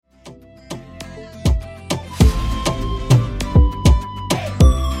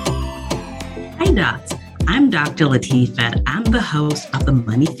Hi, Docs. I'm Dr. Latifat. I'm the host of the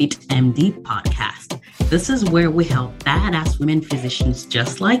Money Fit MD podcast. This is where we help badass women physicians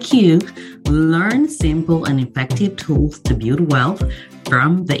just like you learn simple and effective tools to build wealth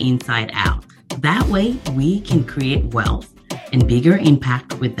from the inside out. That way, we can create wealth and bigger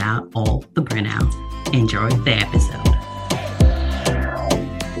impact without all the burnout. Enjoy the episode.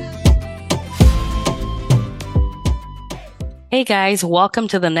 Hey guys, welcome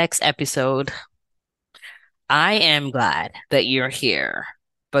to the next episode. I am glad that you're here,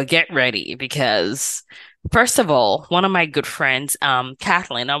 but get ready because first of all, one of my good friends,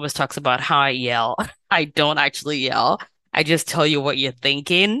 Kathleen, always talks about how I yell. I don't actually yell. I just tell you what you're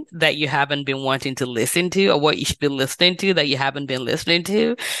thinking that you haven't been wanting to listen to, or what you should be listening to that you haven't been listening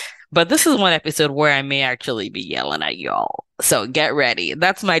to. But this is one episode where I may actually be yelling at y'all. So get ready.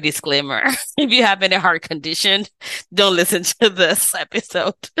 That's my disclaimer. If you have any heart condition, don't listen to this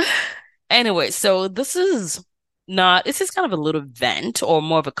episode. Anyway, so this is kind of a little vent or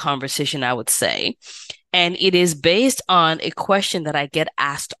more of a conversation, I would say. And it is based on a question that I get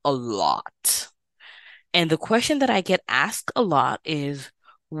asked a lot. And the question that I get asked a lot is,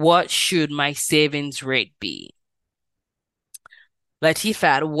 what should my savings rate be?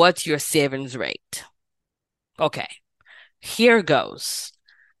 Latifat, what's your savings rate? Okay, here goes.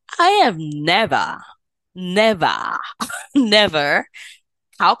 I have never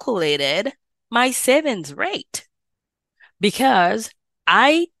calculated my savings rate because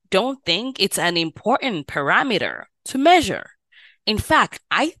I don't think it's an important parameter to measure. In fact,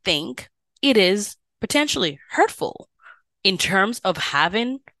 I think it is potentially hurtful in terms of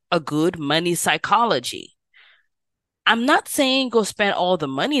having a good money psychology. I'm not saying go spend all the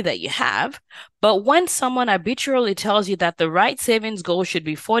money that you have, but when someone arbitrarily tells you that the right savings goal should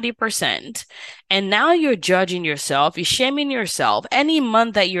be 40%, and now you're judging yourself, you're shaming yourself, any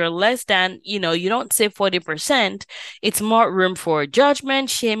month that you're less than, you don't save 40%, it's more room for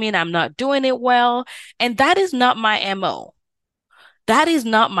judgment, shaming, I'm not doing it well. And that is not my MO. That is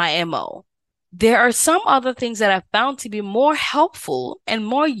not my MO. There are some other things that I found to be more helpful and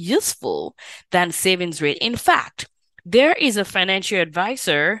more useful than savings rate. In fact, there is a financial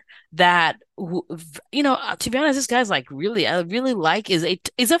advisor that, to be honest, this guy's I really like is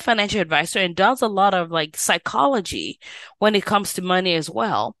a financial advisor and does a lot of psychology when it comes to money as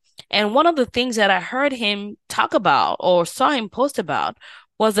well. And one of the things that I heard him talk about or saw him post about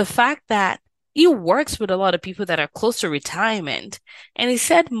was the fact that he works with a lot of people that are close to retirement. And he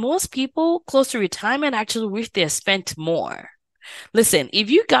said most people close to retirement actually wish they spent more. Listen, if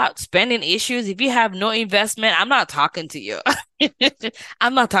you got spending issues, if you have no investment, I'm not talking to you.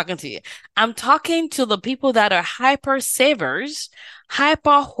 I'm not talking to you. I'm talking to the people that are hyper savers,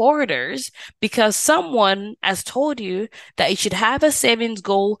 hyper hoarders, because someone has told you that you should have a savings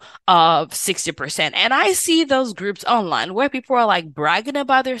goal of 60%. And I see those groups online where people are bragging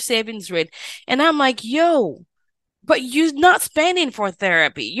about their savings rate. And I'm like, yo, but you're not spending for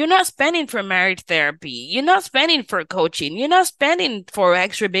therapy. You're not spending for marriage therapy. You're not spending for coaching. You're not spending for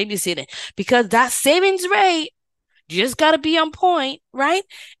extra babysitting because that savings rate, you just got to be on point, right?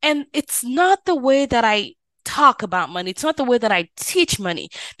 And it's not the way that I talk about money. It's not the way that I teach money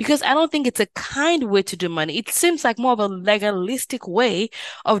because I don't think it's a kind way to do money. It seems like more of a legalistic way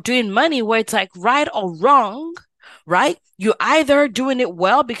of doing money where it's right or wrong, right? You're either doing it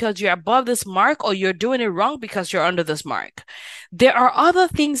well because you're above this mark or you're doing it wrong because you're under this mark. There are other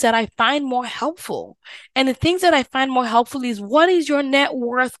things that I find more helpful. And the things that I find more helpful is, what is your net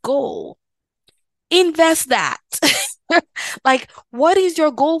worth goal? Invest that. What is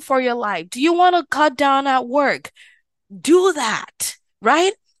your goal for your life? Do you want to cut down at work? Do that,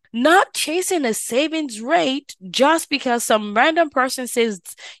 right? Not chasing a savings rate just because some random person says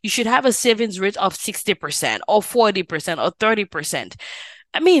you should have a savings rate of 60% or 40% or 30%.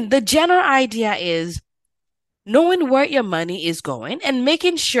 I mean, the general idea is knowing where your money is going and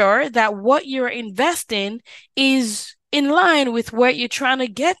making sure that what you're investing is in line with where you're trying to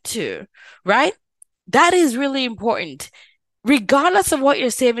get to, right? That is really important. Regardless of what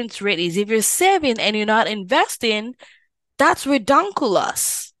your savings rate is, if you're saving and you're not investing, that's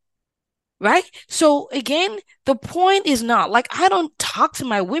redonkulous. Right? So again, the point is not I don't talk to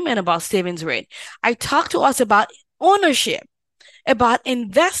my women about savings rate. I talk to us about ownership, about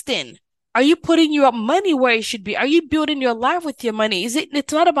investing. Are you putting your money where it should be? Are you building your life with your money?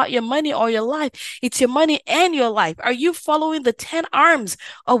 It's not about your money or your life. It's your money and your life. Are you following the 10 arms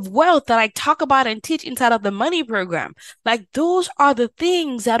of wealth that I talk about and teach inside of the money program? Those are the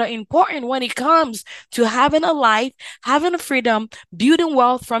things that are important when it comes to having a life, having a freedom, building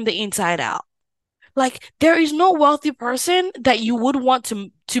wealth from the inside out. There is no wealthy person that you would want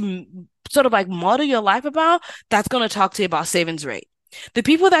to sort of like model your life about, that's going to talk to you about savings rate. The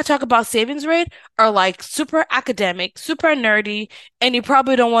people that talk about savings rate are like super academic, super nerdy, and you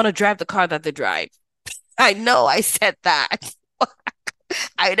probably don't want to drive the car that they drive. I know I said that.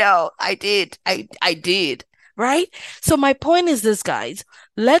 I know I did. I did. Right? So my point is this, guys.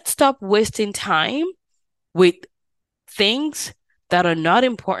 Let's stop wasting time with things that are not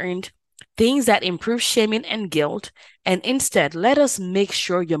important, things that improve shaming and guilt, and instead let us make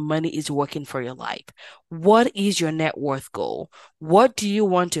sure your money is working for your life. What is your net worth goal? What do you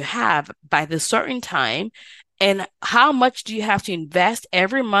want to have by the certain time? And how much do you have to invest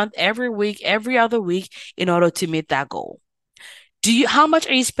every month, every week, every other week in order to meet that goal? How much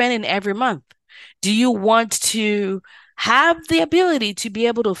are you spending every month? Do you want to have the ability to be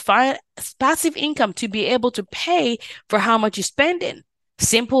able to find passive income to be able to pay for how much you're spending?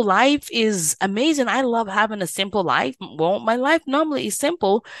 Simple life is amazing. I love having a simple life. Well, my life normally is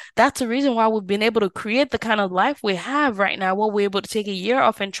simple. That's the reason why we've been able to create the kind of life we have right now, where we're able to take a year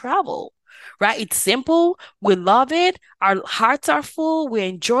off and travel. Right? It's simple. We love it. Our hearts are full. We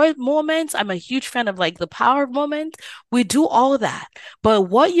enjoy moments. I'm a huge fan of like the power of moments. We do all of that. But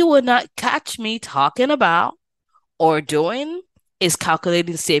what you will not catch me talking about or doing is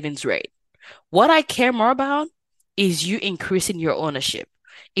calculating savings rate. What I care more about is you increasing your ownership,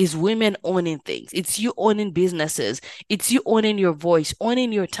 is women owning things. It's you owning businesses. It's you owning your voice,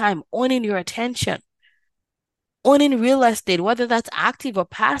 owning your time, owning your attention, owning real estate, whether that's active or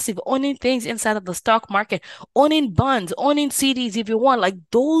passive, owning things inside of the stock market, owning bonds, owning CDs if you want. Like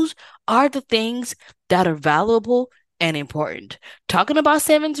those are the things that are valuable and important. Talking about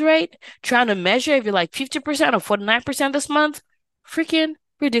savings rate, trying to measure if you're like 50% or 49% this month, freaking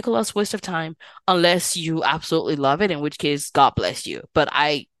ridiculous waste of time, unless you absolutely love it, in which case, God bless you. But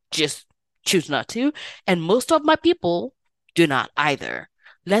I just choose not to. And most of my people do not either.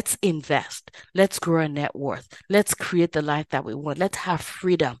 Let's invest. Let's grow our net worth. Let's create the life that we want. Let's have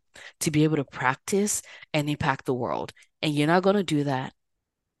freedom to be able to practice and impact the world. And you're not going to do that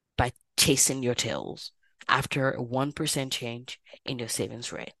by chasing your tails after a 1% change in your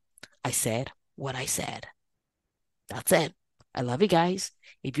savings rate. I said what I said. That's it. I love you guys.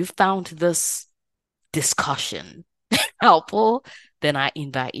 If you found this discussion helpful, then I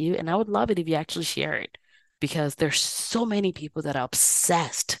invite you, and I would love it if you actually share it, because there's so many people that are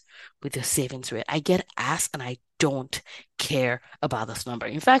obsessed with their savings rate. I get asked and I don't care about this number.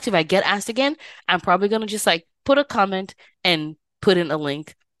 In fact, if I get asked again, I'm probably going to just like put a comment and put in a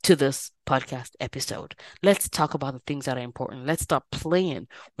link to this podcast episode. Let's talk about the things that are important. Let's stop playing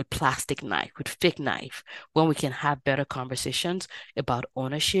with plastic knife, with fake knife, when we can have better conversations about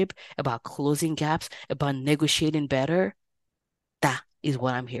ownership, about closing gaps, about negotiating better. That is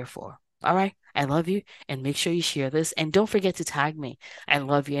what I'm here for. All right. I love you, and make sure you share this, and don't forget to tag me. I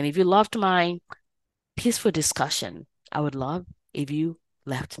love you. And if you loved my peaceful discussion, I would love if you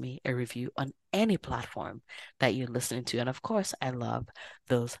left me a review on any platform that you're listening to. And of course, I love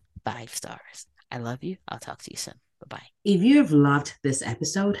those 5 stars. I love you. I'll talk to you soon. Bye-bye. If you have loved this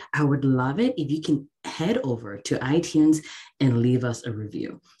episode, I would love it if you can head over to iTunes and leave us a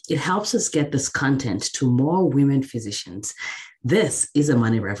review. It helps us get this content to more women physicians. This is a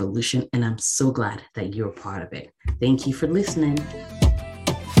money revolution, and I'm so glad that you're part of it. Thank you for listening.